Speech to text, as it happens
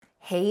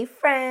Hey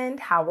friend,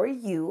 how are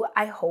you?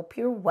 I hope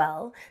you're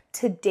well.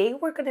 Today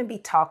we're going to be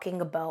talking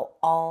about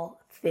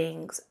all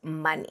things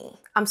money.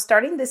 I'm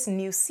starting this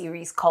new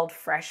series called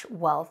Fresh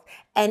Wealth,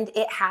 and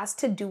it has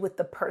to do with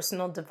the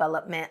personal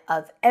development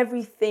of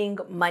everything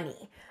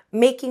money.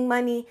 Making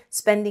money,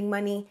 spending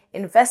money,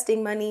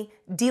 investing money,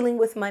 dealing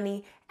with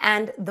money,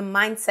 and the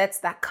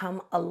mindsets that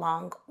come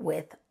along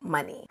with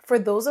money. For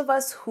those of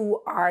us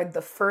who are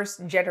the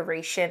first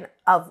generation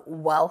of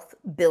wealth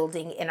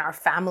building in our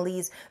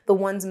families, the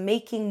ones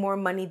making more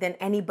money than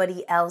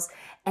anybody else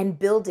and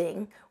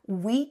building,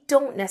 we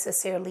don't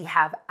necessarily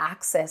have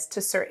access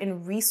to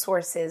certain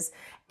resources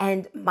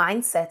and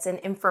mindsets and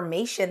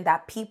information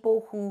that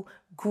people who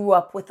grew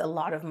up with a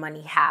lot of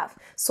money have.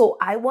 So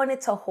I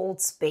wanted to hold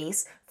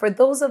space for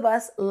those of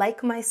us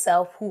like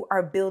myself who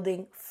are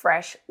building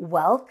fresh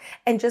wealth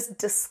and just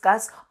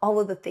discuss all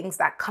of the things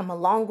that come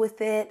along with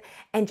it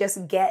and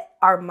just get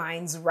our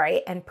minds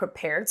right and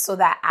prepared so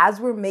that as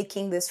we're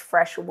making this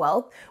fresh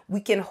wealth, we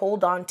can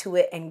hold on to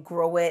it and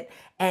grow it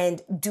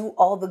and do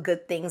all the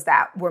good things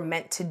that we're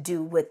meant to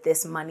do with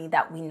this money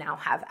that we now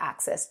have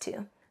access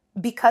to.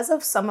 Because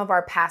of some of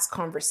our past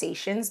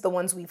conversations, the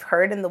ones we've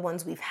heard and the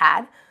ones we've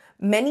had,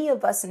 many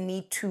of us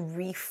need to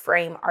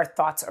reframe our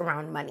thoughts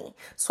around money.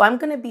 So I'm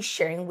going to be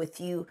sharing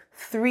with you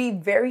 3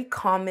 very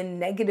common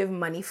negative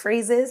money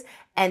phrases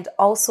and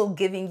also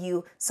giving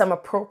you some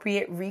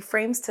appropriate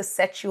reframes to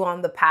set you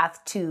on the path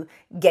to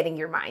getting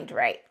your mind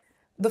right.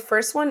 The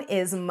first one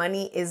is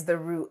money is the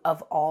root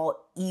of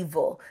all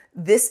evil.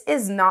 This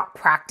is not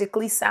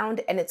practically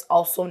sound and it's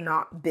also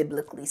not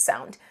biblically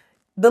sound.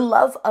 The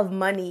love of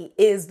money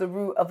is the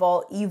root of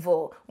all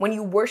evil. When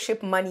you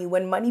worship money,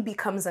 when money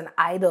becomes an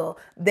idol,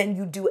 then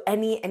you do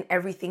any and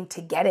everything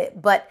to get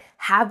it. But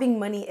having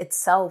money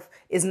itself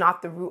is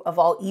not the root of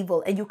all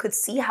evil. And you could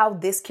see how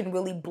this can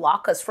really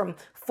block us from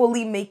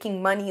fully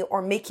making money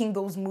or making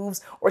those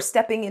moves or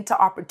stepping into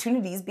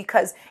opportunities.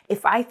 Because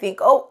if I think,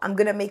 oh, I'm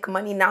going to make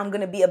money, now I'm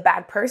going to be a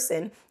bad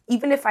person,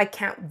 even if I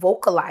can't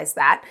vocalize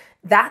that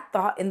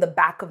thought in the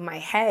back of my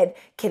head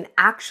can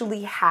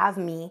actually have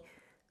me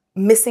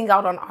missing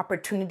out on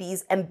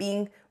opportunities and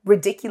being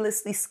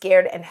ridiculously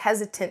scared and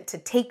hesitant to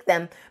take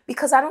them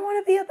because I don't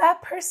want to be a bad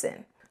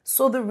person.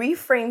 So the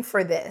reframe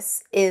for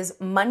this is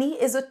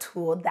money is a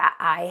tool that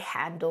I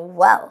handle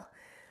well.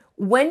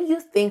 When you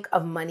think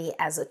of money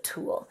as a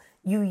tool,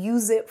 you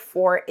use it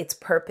for its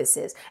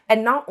purposes.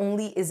 And not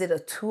only is it a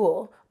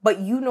tool, but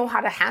you know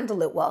how to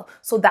handle it well.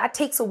 So that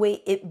takes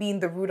away it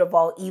being the root of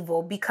all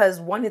evil because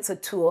 1, it's a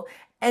tool.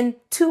 And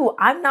 2,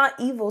 I'm not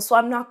evil, so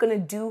I'm not going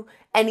to do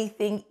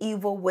anything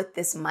evil with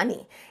this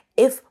money.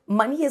 If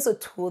money is a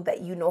tool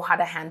that you know how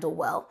to handle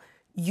well,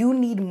 you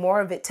need more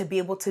of it to be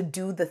able to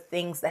do the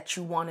things that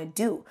you want to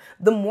do.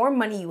 The more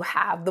money you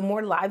have, the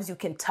more lives you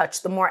can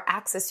touch, the more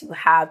access you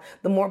have,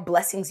 the more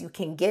blessings you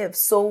can give.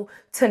 So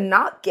to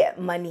not get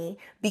money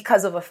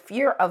because of a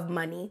fear of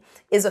money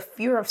is a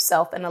fear of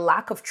self and a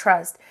lack of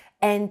trust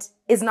and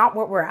is not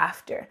what we're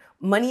after.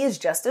 Money is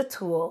just a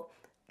tool,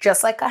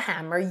 just like a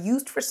hammer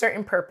used for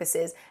certain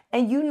purposes,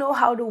 and you know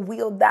how to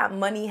wield that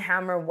money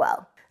hammer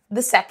well.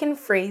 The second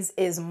phrase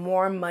is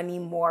more money,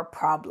 more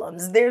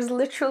problems. There's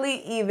literally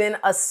even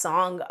a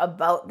song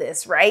about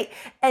this, right?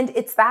 And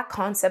it's that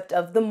concept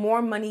of the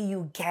more money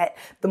you get,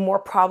 the more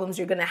problems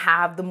you're going to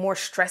have, the more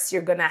stress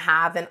you're going to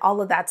have and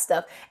all of that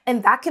stuff.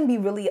 And that can be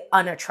really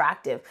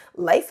unattractive.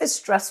 Life is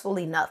stressful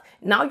enough.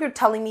 Now you're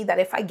telling me that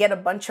if I get a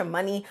bunch of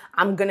money,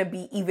 I'm going to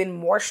be even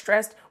more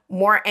stressed,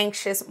 more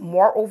anxious,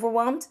 more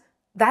overwhelmed.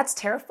 That's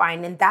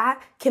terrifying. And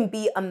that can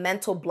be a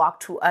mental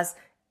block to us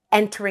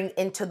entering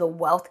into the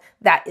wealth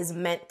that is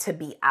meant to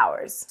be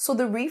ours. So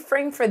the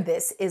reframe for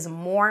this is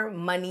more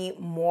money,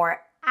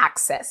 more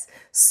access.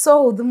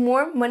 So the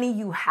more money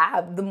you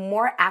have, the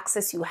more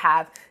access you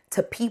have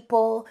to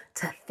people,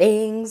 to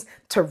things,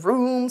 to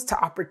rooms,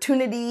 to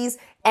opportunities,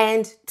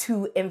 and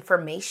to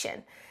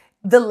information.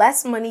 The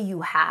less money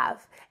you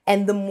have,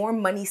 and the more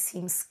money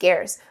seems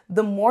scarce,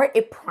 the more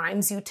it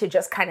primes you to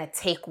just kind of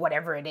take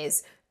whatever it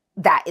is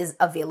that is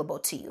available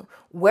to you.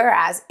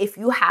 Whereas if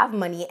you have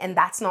money and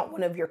that's not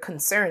one of your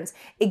concerns,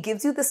 it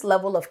gives you this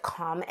level of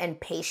calm and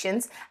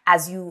patience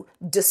as you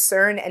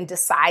discern and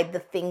decide the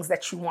things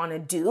that you want to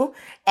do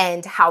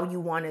and how you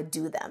want to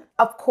do them.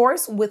 Of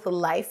course, with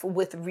life,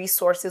 with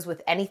resources,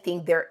 with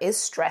anything, there is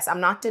stress.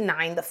 I'm not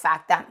denying the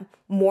fact that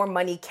more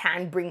money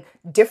can bring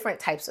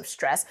different types of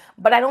stress,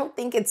 but I don't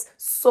think it's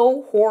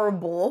so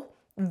horrible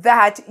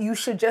that you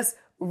should just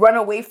run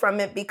away from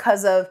it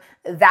because of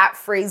that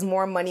phrase,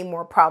 more money,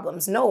 more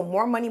problems. No,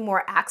 more money,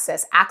 more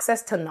access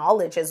to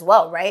knowledge as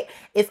well, right?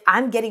 If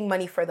I'm getting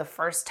money for the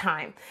first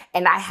time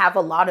and I have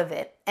a lot of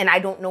it and I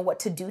don't know what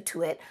to do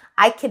to it,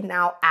 I can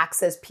now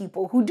access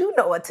people who do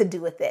know what to do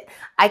with it.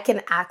 I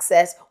can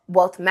access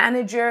wealth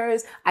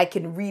managers. I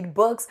can read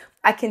books.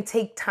 I can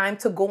take time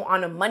to go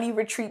on a money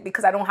retreat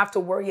because I don't have to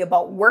worry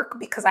about work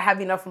because I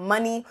have enough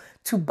money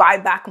to buy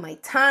back my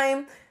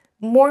time.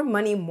 More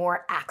money,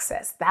 more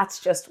access. That's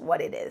just what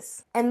it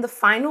is. And the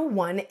final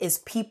one is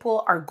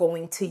people are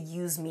going to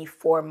use me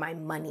for my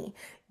money.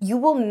 You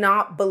will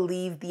not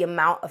believe the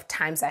amount of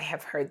times I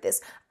have heard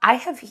this. I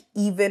have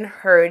even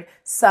heard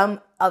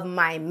some of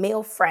my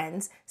male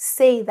friends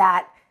say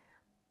that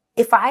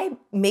if I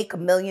make $1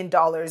 million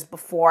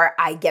before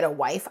I get a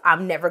wife,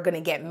 I'm never going to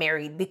get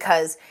married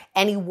because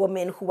any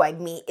woman who I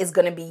meet is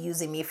going to be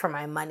using me for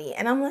my money.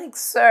 And I'm like,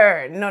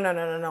 sir,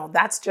 no.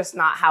 That's just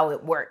not how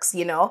it works,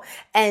 you know?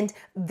 And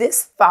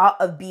this thought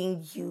of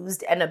being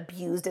used and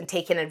abused and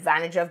taken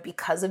advantage of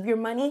because of your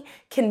money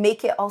can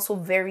make it also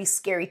very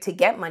scary to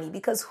get money,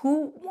 because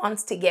who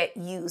wants to get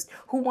used?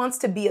 Who wants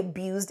to be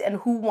abused? And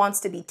who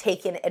wants to be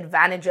taken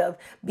advantage of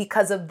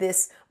because of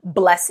this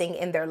blessing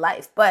in their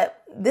life?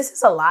 But this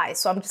is a lie.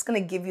 So I'm just going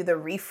to give you the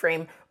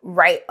reframe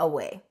right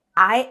away.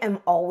 I am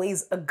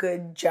always a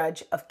good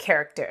judge of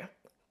character,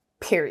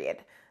 period.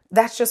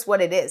 That's just what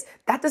it is.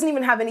 That doesn't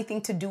even have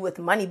anything to do with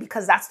money,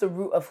 because that's the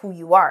root of who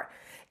you are.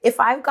 If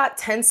I've got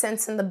 10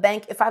 cents in the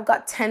bank, if I've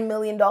got $10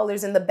 million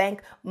in the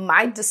bank,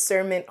 my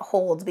discernment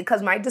holds,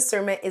 because my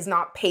discernment is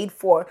not paid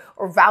for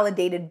or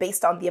validated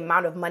based on the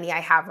amount of money I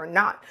have or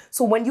not.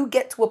 So when you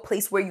get to a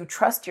place where you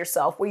trust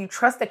yourself, where you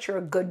trust that you're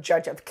a good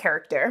judge of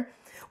character,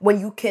 when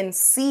you can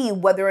see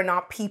whether or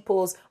not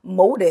people's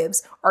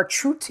motives are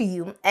true to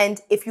you,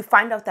 and if you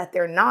find out that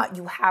they're not,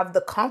 you have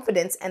the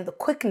confidence and the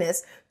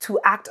quickness to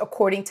act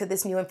according to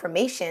this new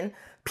information,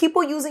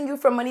 people using you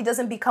for money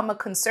doesn't become a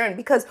concern,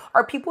 because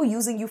are people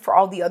using you for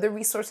all the other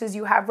resources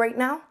you have right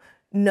now?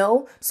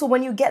 No. So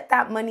when you get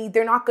that money,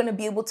 they're not going to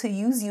be able to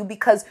use you,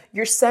 because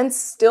your sense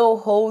still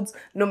holds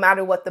no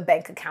matter what the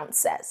bank account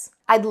says.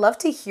 I'd love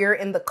to hear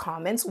in the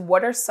comments,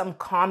 what are some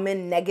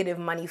common negative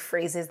money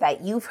phrases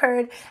that you've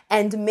heard?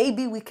 And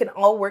maybe we can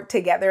all work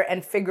together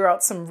and figure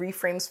out some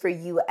reframes for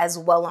you as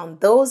well on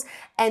those.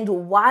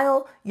 And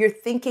while you're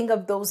thinking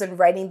of those and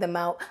writing them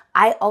out,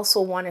 I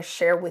also want to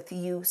share with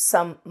you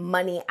some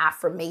money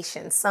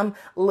affirmations, some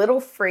little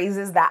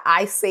phrases that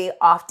I say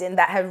often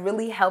that have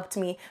really helped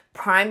me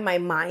prime my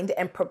mind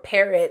and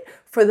prepare it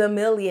for the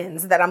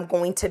millions that I'm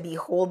going to be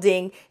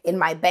holding in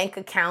my bank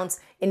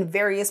accounts, in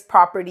various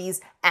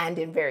properties, and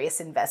in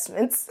various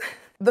investments.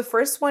 The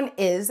first one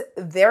is,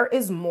 there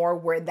is more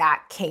where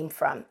that came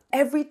from.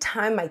 Every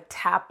time I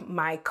tap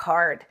my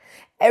card,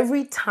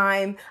 every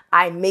time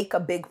I make a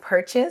big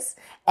purchase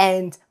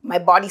and my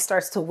body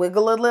starts to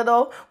wiggle a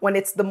little when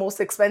it's the most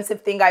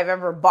expensive thing I've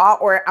ever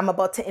bought, or I'm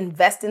about to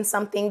invest in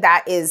something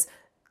that is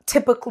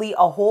typically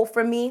a hole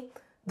for me,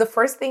 the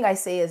first thing I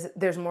say is,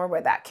 there's more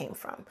where that came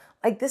from.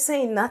 Like, this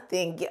ain't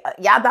nothing.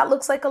 Yeah, that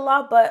looks like a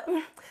lot, but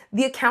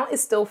the account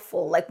is still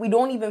full. Like, we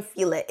don't even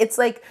feel it. It's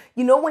like,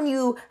 you know, when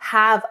you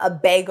have a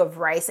bag of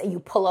rice and you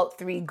pull out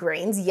 3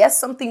 grains, yes,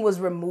 something was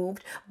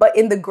removed, but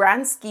in the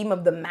grand scheme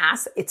of the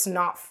mass, it's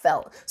not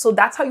felt. So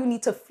that's how you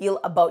need to feel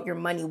about your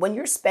money. When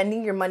you're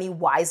spending your money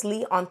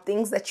wisely on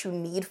things that you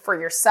need for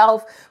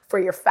yourself, for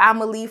your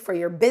family, for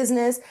your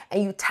business,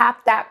 and you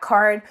tap that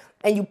card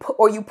and you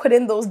put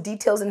in those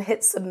details and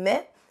hit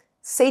submit,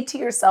 say to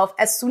yourself,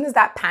 as soon as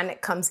that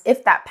panic comes,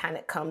 if that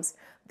panic comes,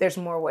 there's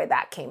more where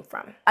that came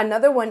from.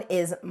 Another one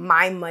is,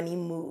 my money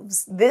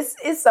moves. This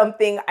is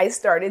something I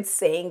started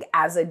saying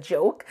as a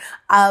joke.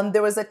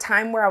 There was a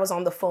time where I was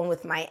on the phone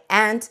with my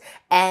aunt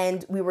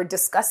and we were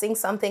discussing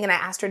something, and I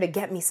asked her to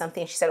get me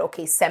something. She said,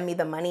 okay, send me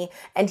the money.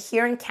 And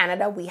here in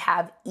Canada, we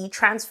have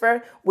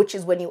e-transfer, which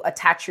is when you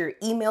attach your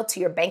email to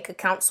your bank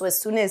account. So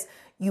as soon as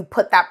you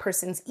put that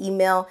person's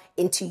email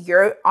into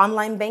your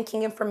online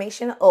banking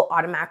information, it'll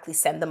automatically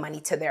send the money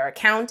to their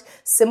account,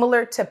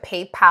 similar to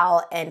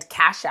PayPal and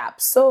Cash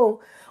App. So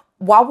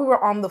while we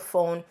were on the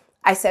phone,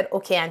 I said,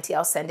 okay, Auntie,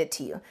 I'll send it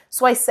to you.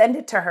 So I send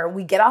it to her.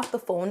 We get off the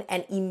phone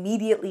and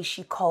immediately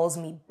she calls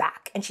me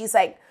back. And she's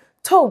like,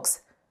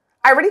 Tokes,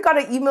 I already got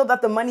an email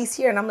that the money's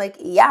here. And I'm like,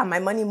 yeah, my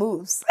money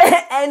moves.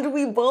 And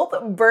we both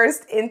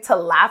burst into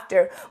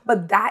laughter.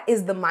 But that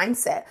is the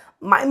mindset.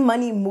 My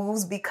money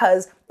moves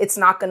because it's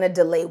not going to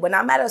delay. When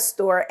I'm at a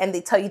store and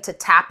they tell you to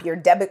tap your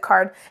debit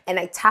card and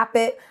I tap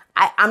it,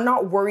 I'm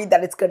not worried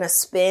that it's going to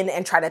spin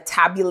and try to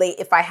tabulate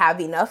if I have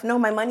enough. No,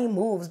 my money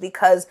moves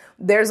because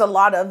there's a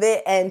lot of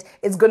it and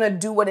it's going to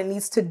do what it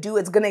needs to do.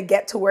 It's going to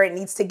get to where it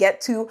needs to get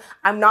to.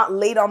 I'm not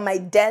late on my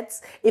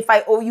debts. If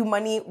I owe you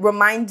money,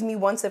 remind me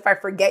once. If I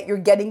forget, you're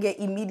getting it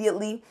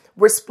immediately.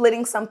 We're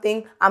splitting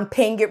something. I'm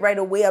paying it right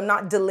away. I'm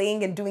not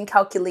delaying and doing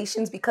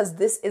calculations, because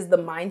this is the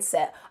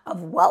mindset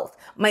of wealth.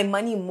 My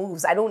money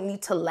moves. I don't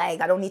need to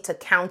lag. I don't need to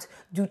count,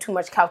 do too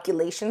much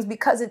calculations,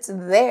 because it's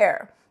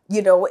there.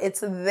 You know,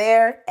 it's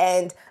there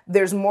and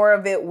there's more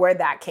of it where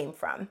that came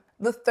from.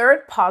 The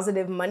third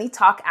positive money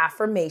talk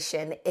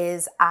affirmation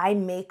is, I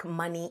make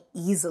money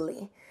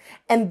easily.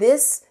 And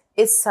this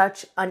is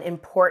such an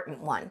important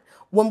one.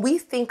 When we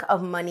think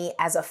of money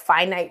as a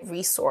finite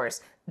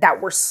resource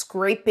that we're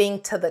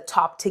scraping to the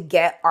top to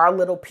get our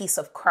little piece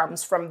of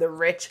crumbs from the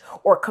rich,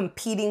 or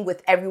competing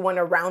with everyone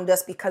around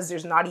us because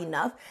there's not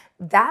enough,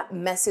 that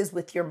messes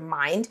with your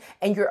mind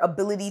and your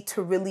ability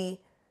to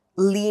really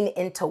lean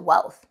into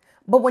wealth.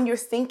 But when you're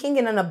thinking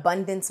in an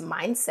abundance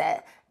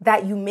mindset,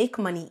 that you make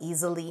money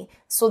easily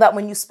so that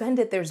when you spend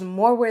it, there's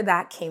more where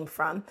that came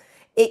from.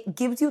 It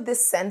gives you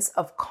this sense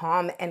of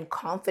calm and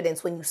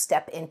confidence when you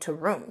step into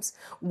rooms,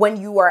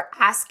 when you are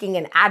asking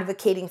and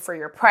advocating for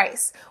your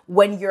price,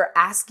 when you're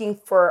asking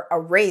for a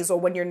raise, or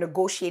when you're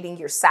negotiating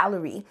your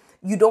salary.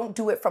 You don't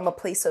do it from a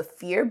place of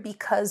fear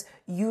because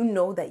you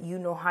know that you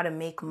know how to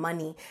make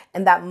money,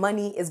 and that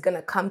money is going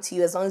to come to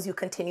you as long as you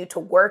continue to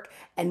work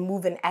and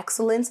move in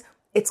excellence.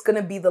 It's going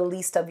to be the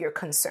least of your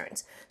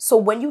concerns. So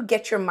when you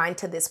get your mind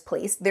to this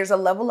place, there's a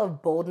level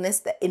of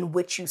boldness that in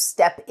which you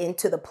step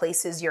into the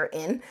places you're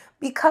in,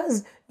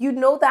 because you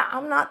know that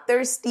I'm not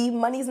thirsty,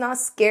 money's not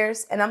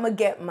scarce, and I'm going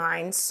to get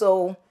mine.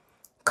 So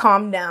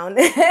calm down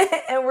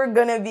and we're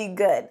going to be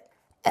good.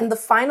 And the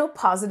final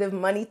positive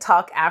money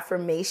talk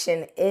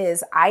affirmation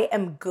is, I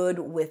am good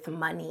with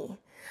money.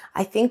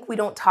 I think we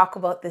don't talk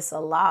about this a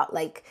lot.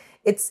 Like,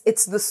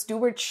 it's the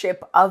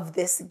stewardship of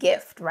this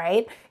gift,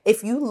 right?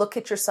 If you look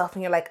at yourself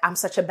and you're like, I'm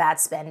such a bad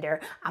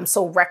spender, I'm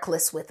so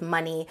reckless with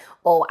money,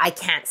 oh, I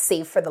can't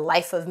save for the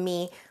life of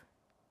me,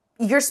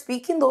 you're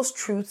speaking those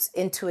truths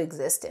into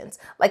existence.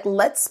 Like,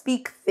 let's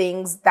speak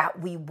things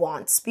that we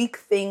want, speak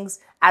things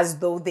as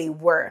though they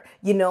were,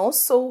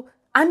 So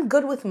I'm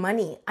good with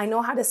money. I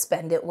know how to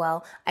spend it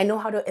well. I know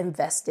how to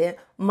invest it.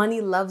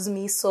 Money loves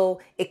me, so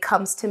it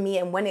comes to me.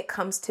 And when it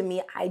comes to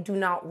me, I do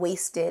not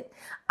waste it.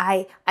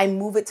 I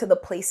move it to the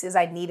places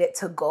I need it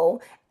to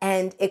go.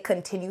 And it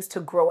continues to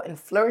grow and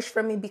flourish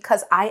for me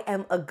because I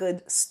am a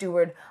good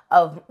steward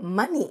of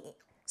money.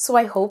 So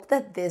I hope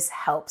that this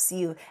helps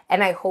you,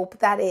 and I hope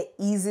that it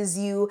eases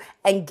you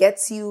and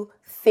gets you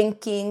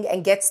thinking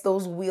and gets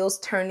those wheels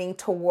turning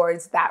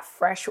towards that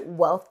fresh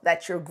wealth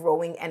that you're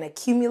growing and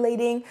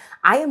accumulating.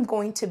 I am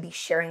going to be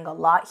sharing a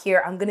lot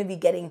here. I'm going to be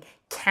getting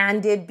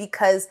candid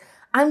because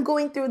I'm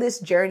going through this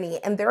journey,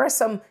 and there are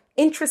some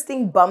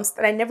interesting bumps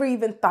that I never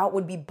even thought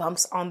would be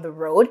bumps on the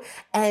road.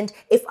 And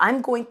if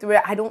I'm going through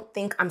it, I don't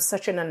think I'm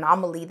such an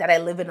anomaly, that I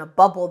live in a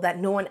bubble that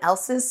no one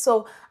else is.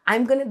 So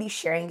I'm going to be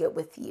sharing it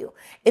with you.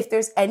 If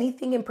there's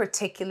anything in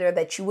particular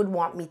that you would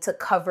want me to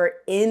cover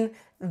in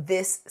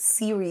this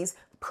series,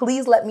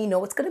 please let me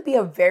know. It's going to be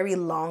a very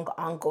long,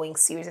 ongoing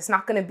series. It's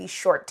not going to be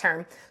short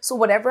term. So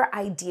whatever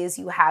ideas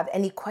you have,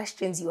 any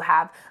questions you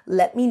have,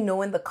 let me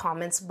know in the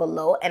comments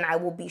below, and I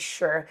will be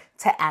sure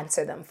to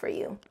answer them for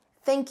you.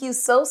 Thank you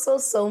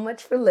so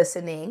much for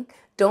listening.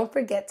 Don't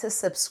forget to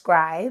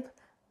subscribe,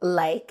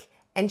 like,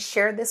 and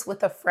share this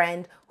with a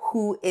friend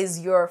who is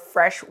your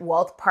fresh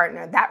wealth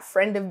partner, that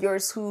friend of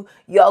yours who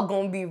y'all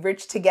gonna be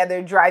rich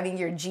together driving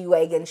your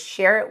G-Wagon.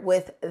 Share it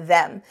with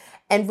them.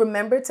 And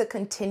remember to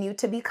continue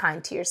to be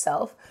kind to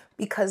yourself,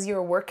 because you're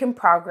a work in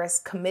progress,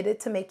 committed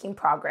to making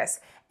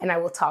progress. And I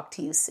will talk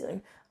to you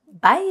soon.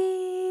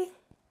 Bye.